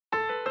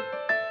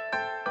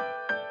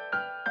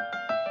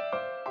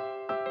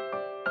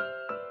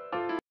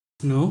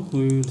Now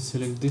we will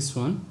select this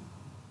one,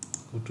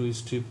 go to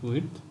strip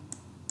width,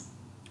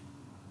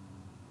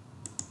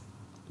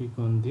 click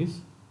on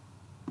this.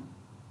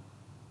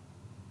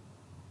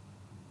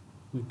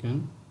 We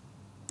can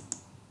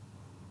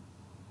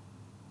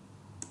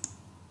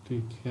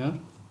click here,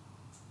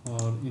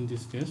 or in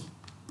this case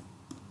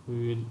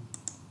we will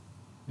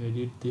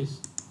edit this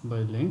by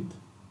length.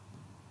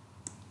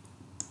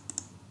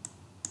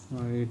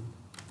 Write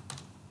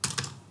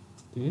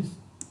this,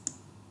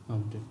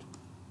 update,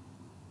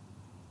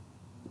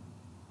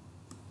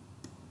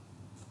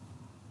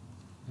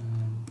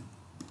 and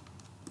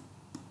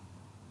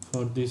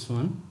for this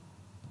one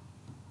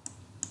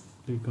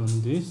click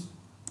on this,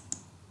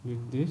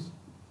 click this,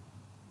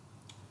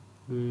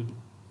 we will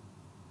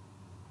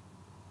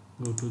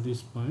go to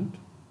this point,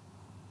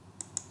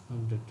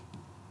 update,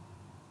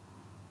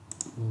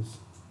 close.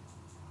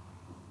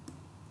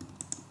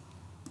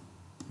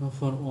 Now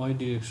for Y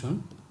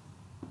direction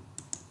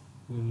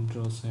we will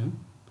draw same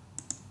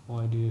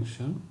Y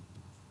direction,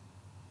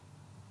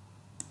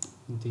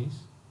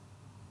 this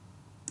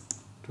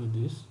to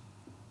this,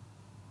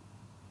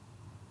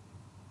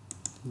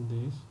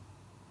 this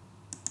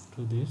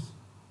to this,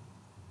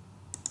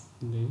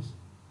 this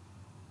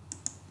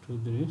to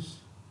this,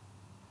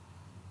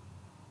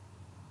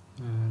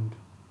 and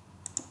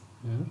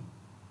here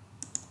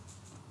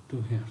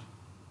to here.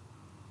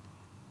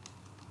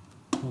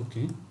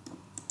 Okay,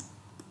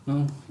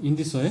 now in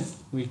this way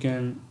we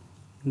can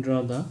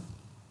draw the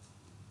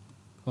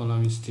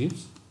column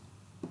strips,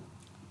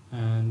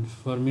 and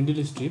for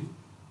middle strip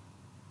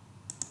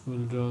we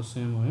will draw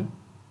same way,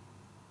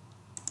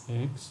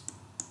 X,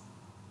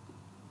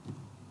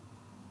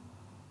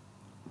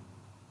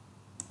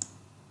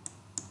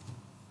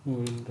 we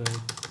will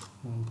write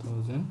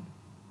 1000.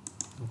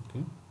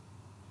 Okay,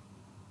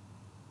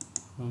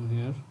 from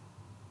here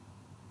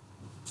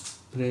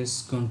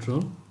press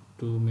Ctrl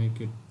to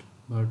make it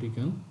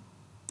vertical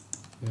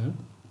here,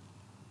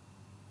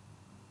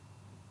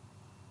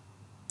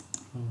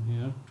 from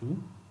here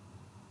to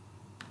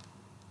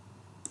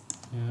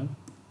here,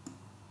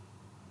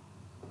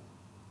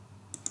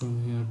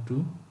 from here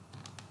to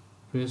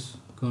press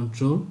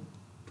Ctrl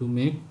to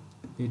make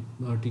it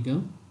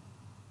vertical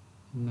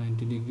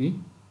 90 degree.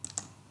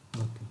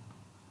 Okay,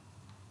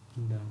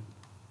 done.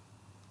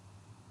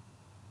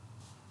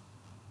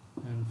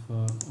 And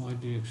for Y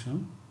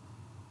direction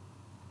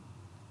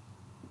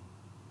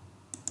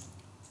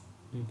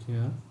click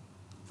here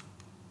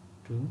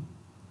to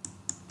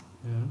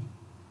here,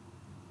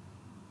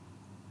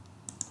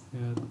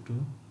 here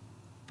to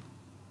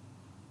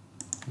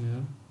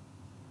here,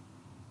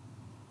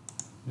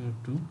 here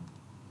to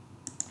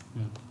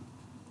here.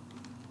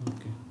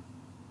 Okay,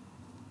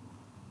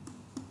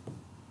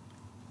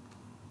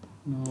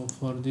 now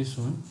for this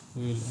one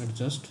we will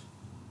adjust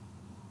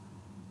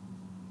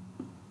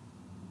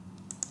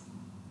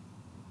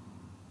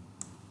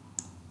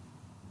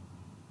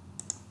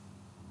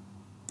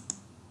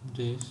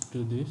this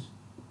to this,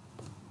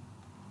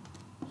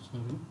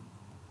 sorry,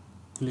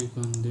 click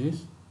on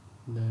this,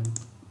 then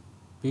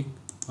pick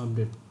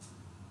update,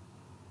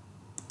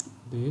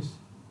 this,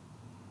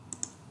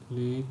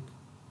 click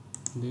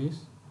this,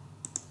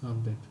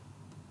 update.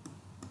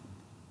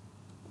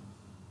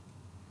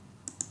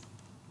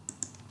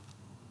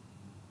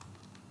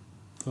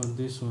 For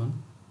this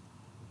one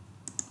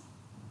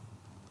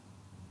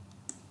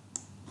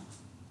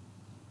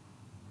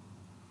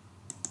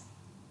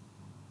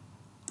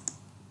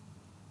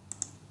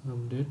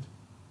update,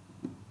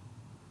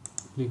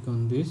 click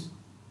on this,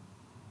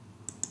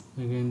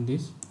 again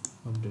this,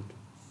 update,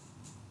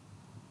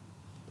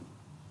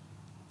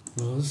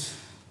 close,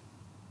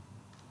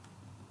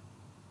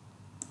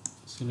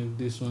 select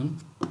this one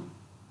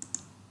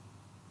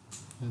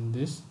and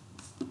this,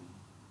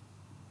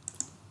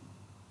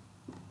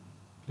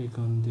 click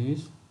on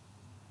this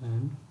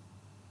and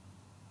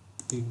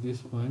pick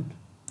this point,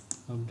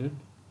 update,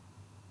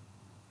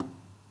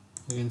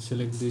 again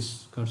select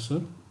this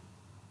cursor,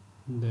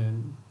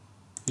 then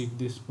pick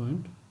this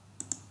point,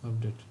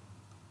 update,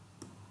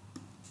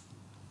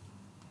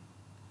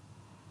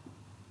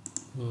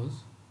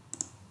 close.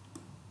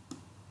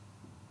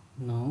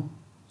 Now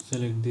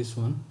select this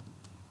one,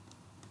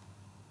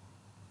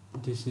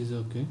 this is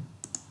okay.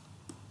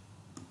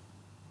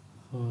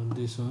 For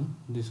this one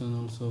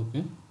also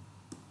okay.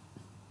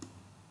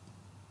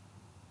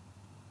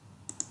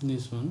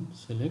 This one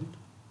select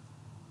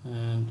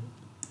and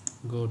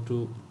go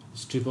to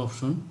strip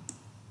option,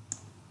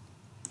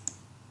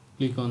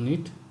 click on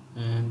it,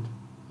 and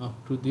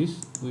up to this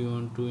we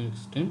want to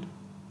extend,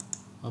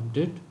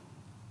 update,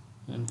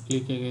 and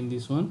click again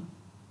this one,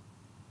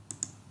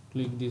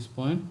 click this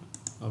point,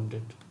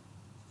 update,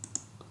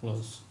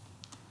 close.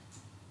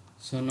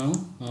 So now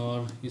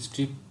our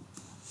strip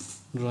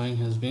drawing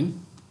has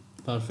been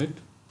perfect.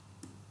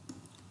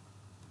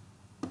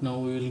 Now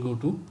we will go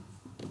to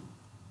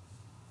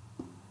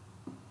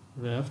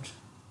Raft,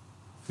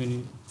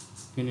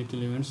 finite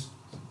elements,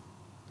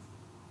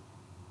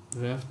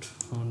 Raft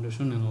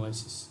foundation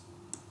analysis.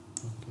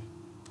 Okay.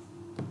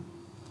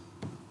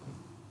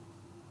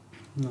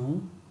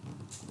 Now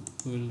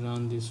we will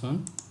run this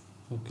one.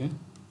 Okay,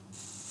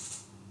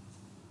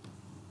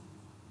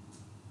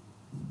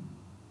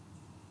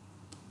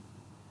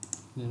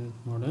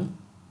 generate model,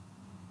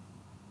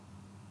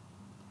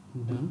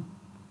 done.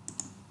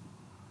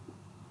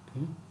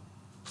 Okay,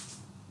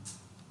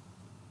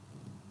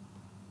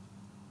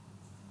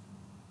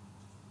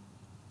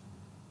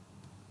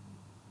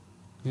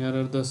 here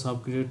are the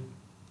subgrade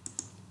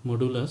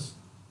modulus,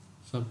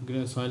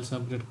 subgrade soil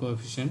subgrade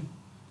coefficient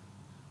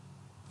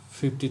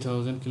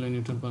 50,000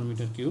 kilonewton per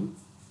meter cube.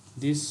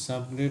 This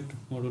subgrade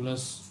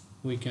modulus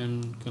we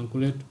can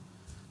calculate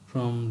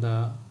from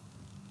the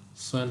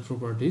soil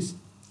properties,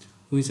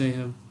 which I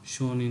have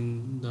shown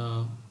in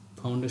the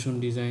foundation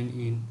design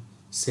in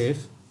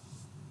SAFE,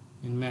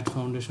 in mat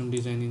foundation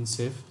design in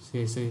SAFE,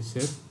 CSI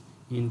SAFE.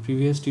 In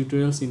previous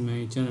tutorials in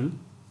my channel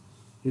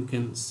you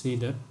can see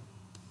that.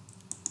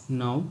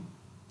 Now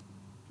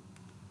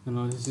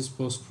analysis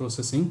post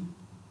processing.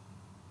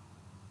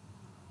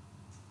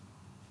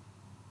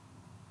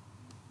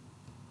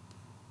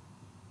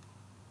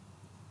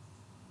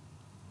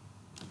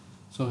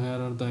 So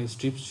here are the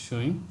strips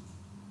showing.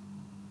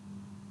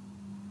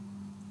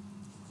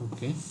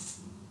 Okay,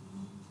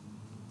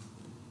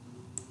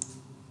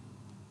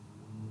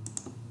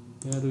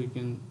 here we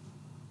can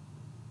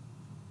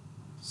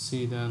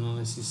see the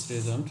analysis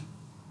result.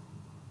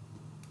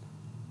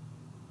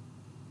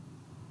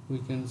 We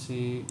can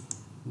see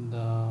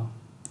the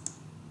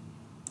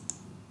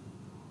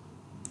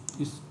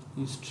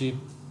strip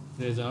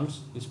results,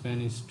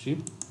 span strip,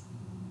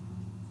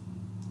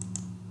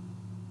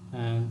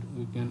 and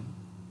we can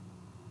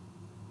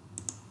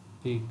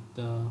pick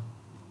the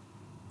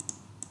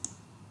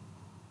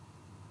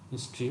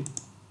strip,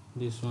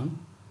 this one.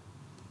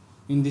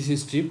 In this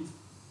strip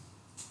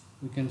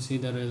we can see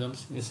the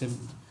results: SM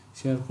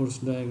shear force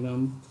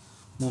diagram,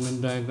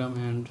 moment diagram,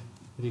 and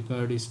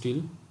required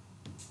steel.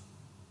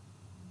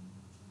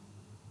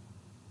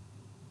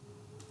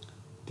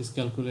 It is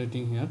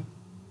calculating here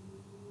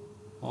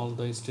all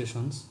the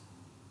stations,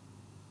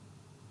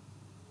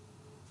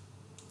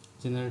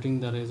 generating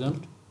the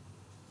result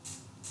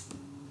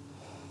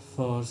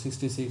for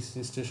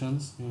 66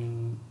 stations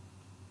in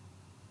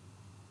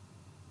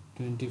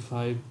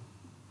 25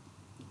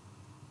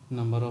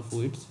 number of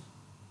widths.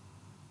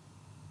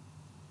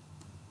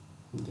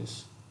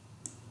 This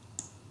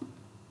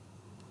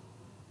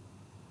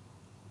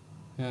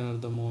here are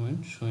the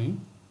moments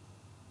showing: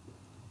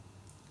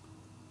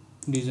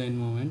 design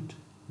moment,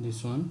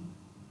 this one,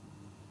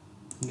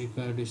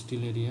 required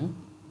steel area,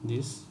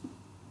 this,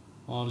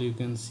 all you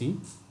can see,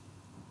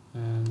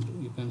 and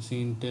you can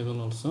see in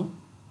table also.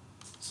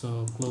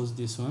 So close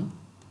this one.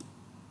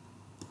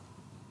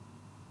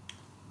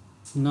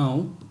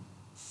 Now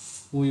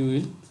we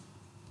will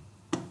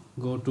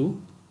go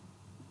to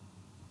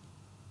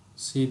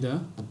see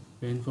the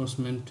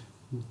reinforcement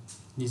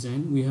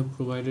design. We have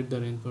provided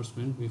the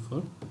reinforcement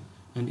before,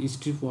 and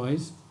strip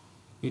wise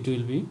it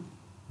will be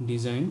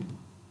designed.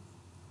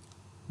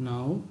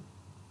 Now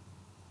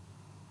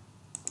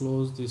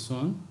close this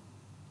one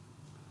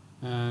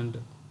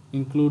and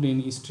include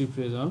in strip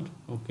result.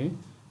 Okay,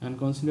 and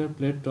consider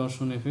plate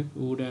torsion effect,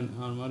 wood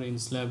and armor in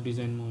slab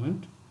design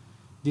moment.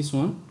 This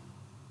one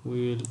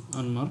we will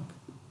unmark.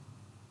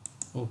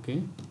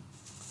 Okay,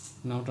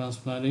 now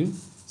transferring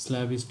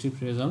slab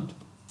strip result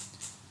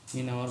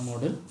in our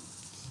model.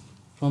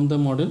 From the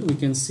model we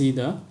can see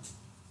the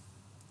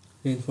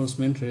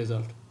reinforcement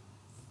result.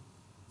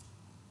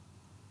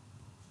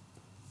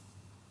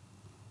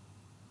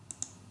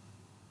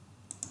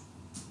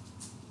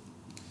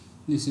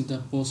 This is the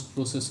post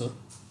processor,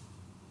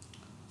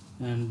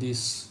 and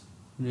this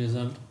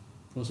result,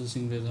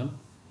 processing result,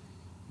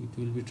 it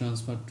will be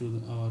transferred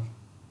to our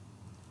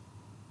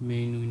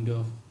main window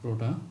of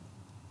Prota.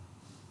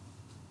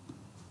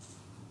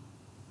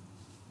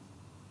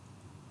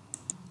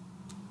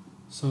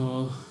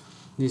 So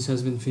this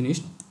has been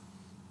finished.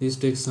 This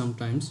takes some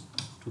time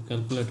to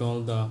calculate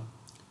all the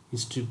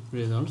strip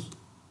results.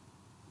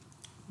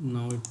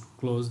 Now it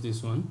close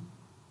this one.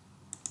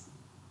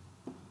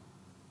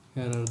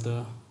 Here are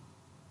the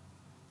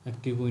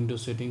active window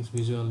settings,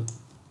 visual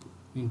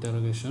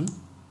interrogation,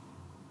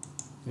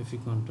 FE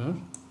counter.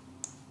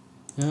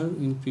 Here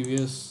in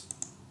previous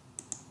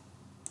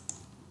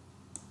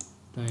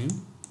time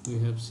we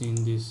have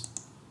seen this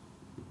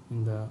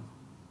in the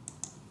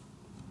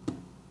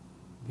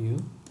view,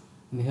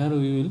 and here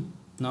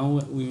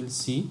we will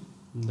see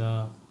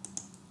the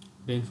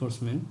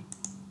reinforcement.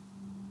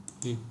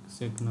 Click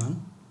check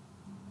none.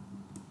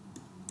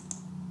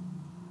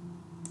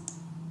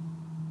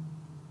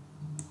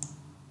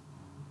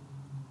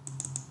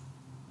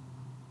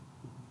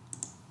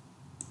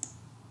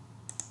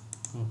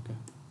 Okay,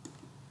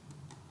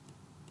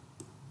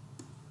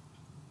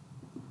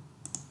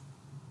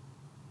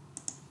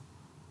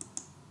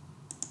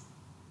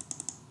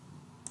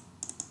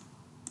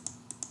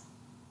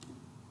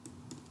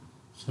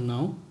 so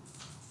now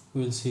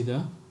we will see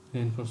the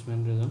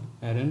reinforcement result.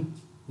 Arrange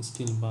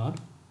steel bar,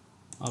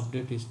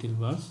 update steel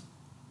bars.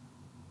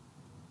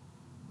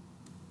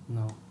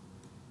 Now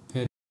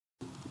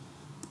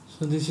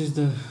So this is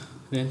the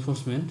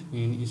reinforcement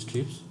in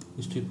strips.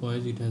 Strip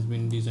wise it has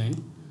been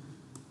designed,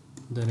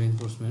 the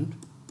reinforcement.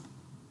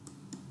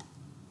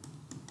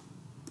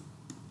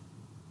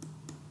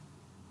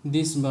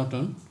 This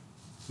button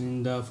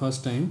in the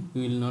first time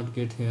you will not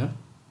get here.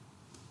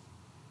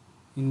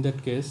 In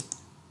that case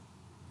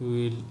you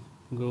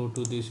will go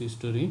to this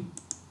history.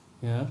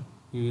 Here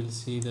you will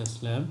see the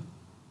slab,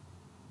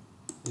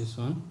 this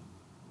one,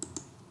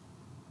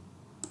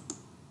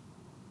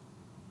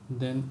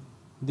 then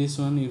this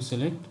one you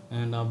select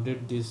and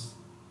update this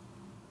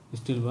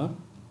steel bar,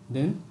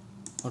 then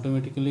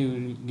automatically you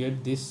will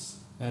get this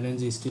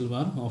arrange steel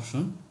bar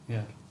option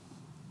here.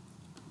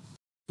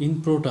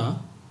 In Prota,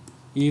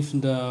 if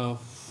the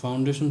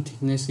foundation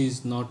thickness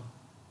is not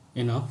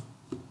enough,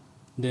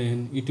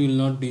 then it will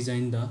not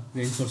design the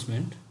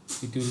reinforcement,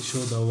 it will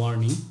show the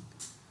warning.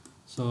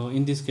 So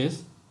in this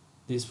case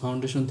this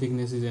foundation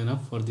thickness is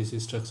enough for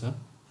this structure,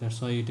 that's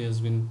why it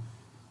has been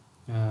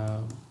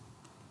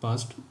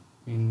passed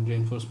in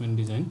reinforcement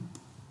design.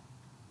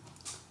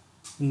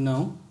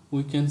 Now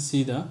we can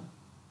see the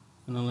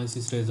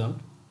analysis result.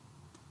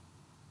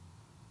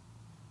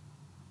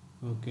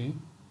 Okay,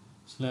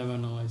 slab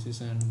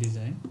analysis and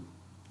design,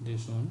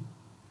 this one,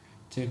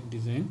 check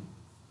design,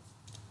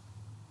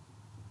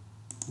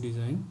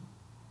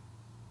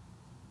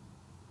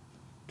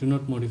 do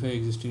not modify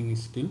existing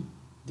steel.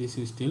 This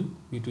is steel,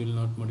 it will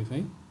not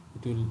modify,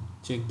 it will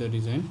check the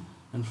design,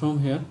 and from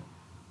here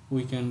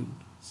we can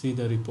see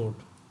the report,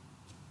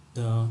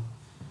 the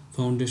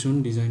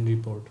foundation design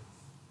report.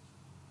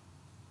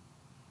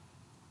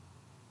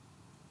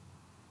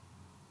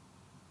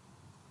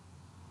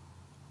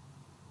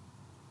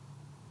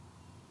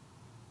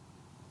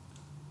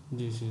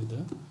 This is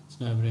the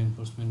slab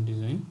reinforcement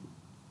design.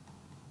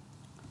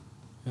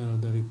 Here are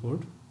the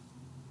report.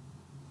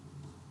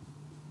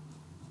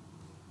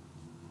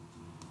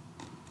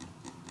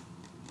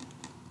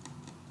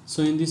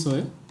 So in this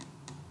way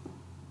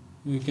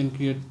we can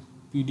create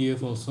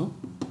PDF also.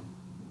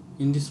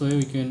 In this way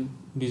we can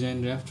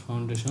design Raft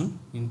foundation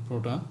in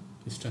Prota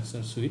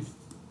structure suite.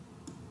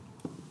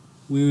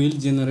 We will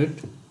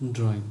generate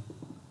drawing.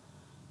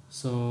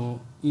 So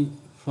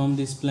from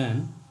this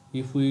plan,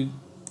 if we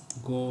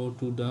go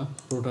to the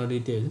Prota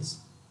details,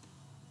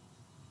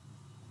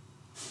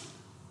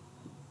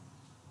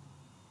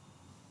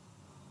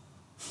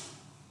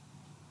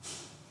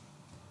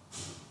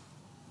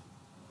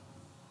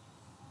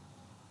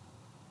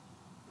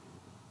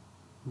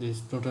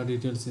 this Prota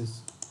details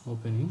is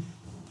opening.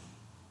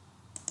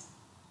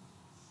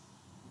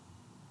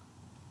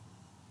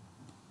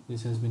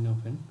 This has been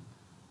opened.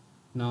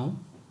 Now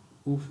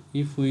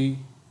if we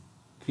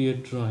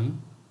create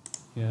drawing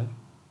here,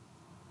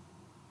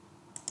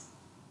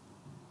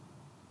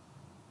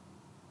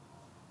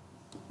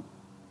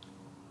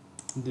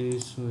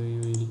 this we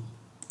will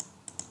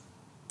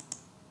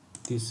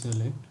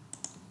deselect,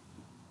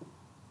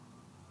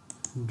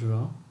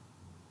 draw,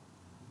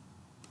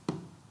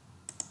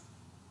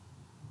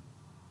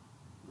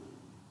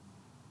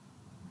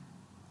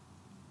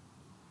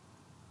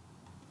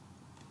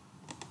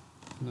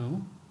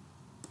 now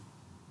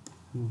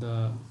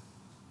the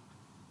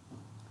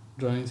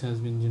drawings has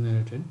been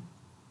generated.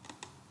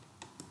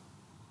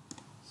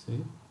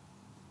 See,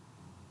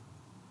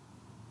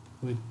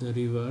 with the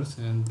reverse,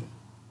 and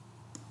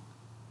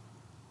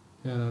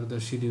here are the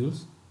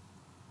schedules.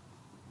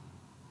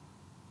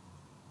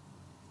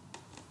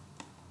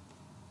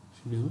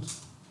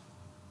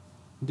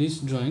 This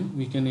drawing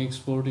we can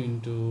export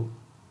into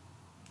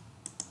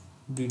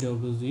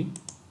DWG.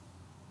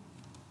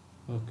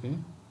 Okay,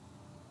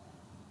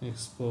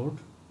 export.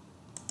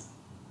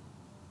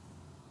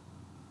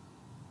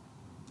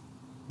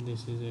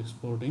 This is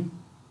exporting.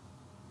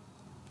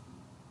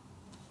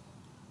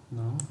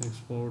 Now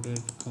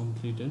exported,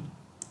 completed.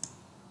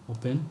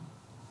 Open.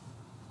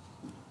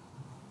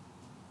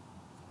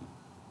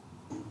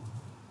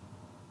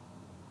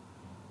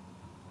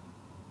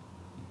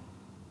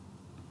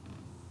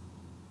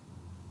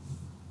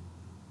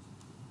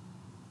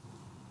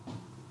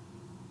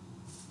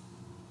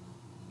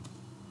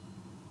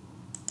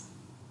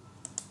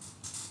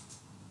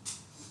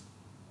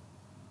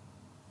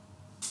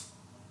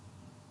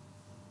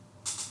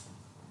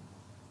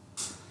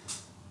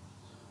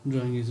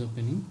 Drawing is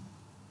opening.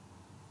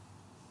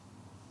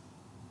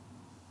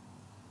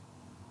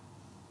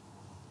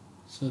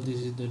 So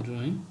this is the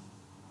drawing.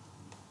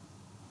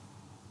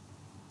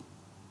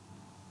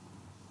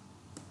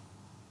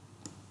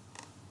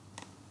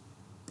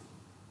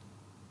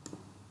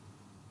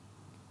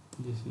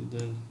 This is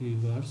the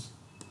reverse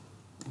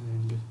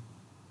and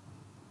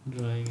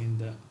drawing in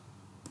the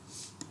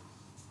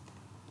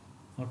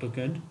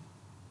AutoCAD.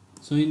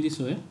 So in this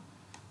way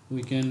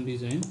we can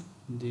design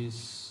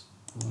this.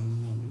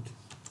 One moment.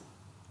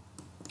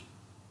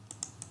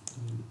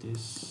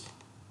 This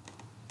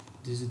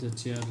is the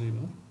chair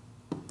river.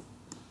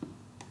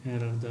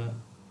 Here are the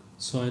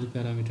soil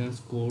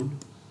parameters code,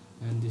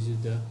 and this is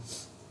the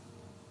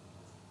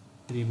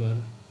river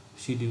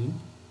schedule,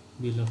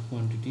 bill of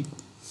quantity.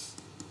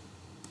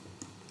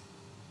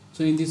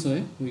 So in this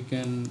way we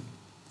can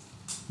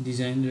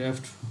design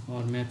Raft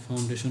or mat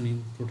foundation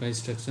in Prota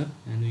structure,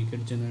 and we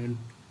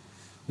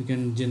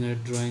can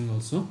generate drawing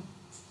also.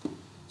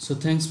 So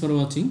thanks for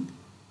watching.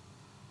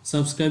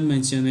 Subscribe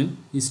my channel,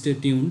 stay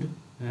tuned,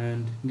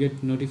 and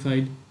get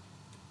notified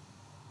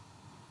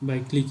by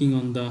clicking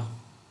on the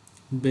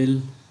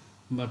bell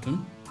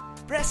button.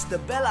 Press the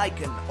bell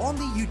icon on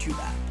the YouTube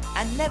app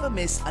and never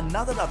miss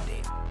another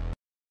update.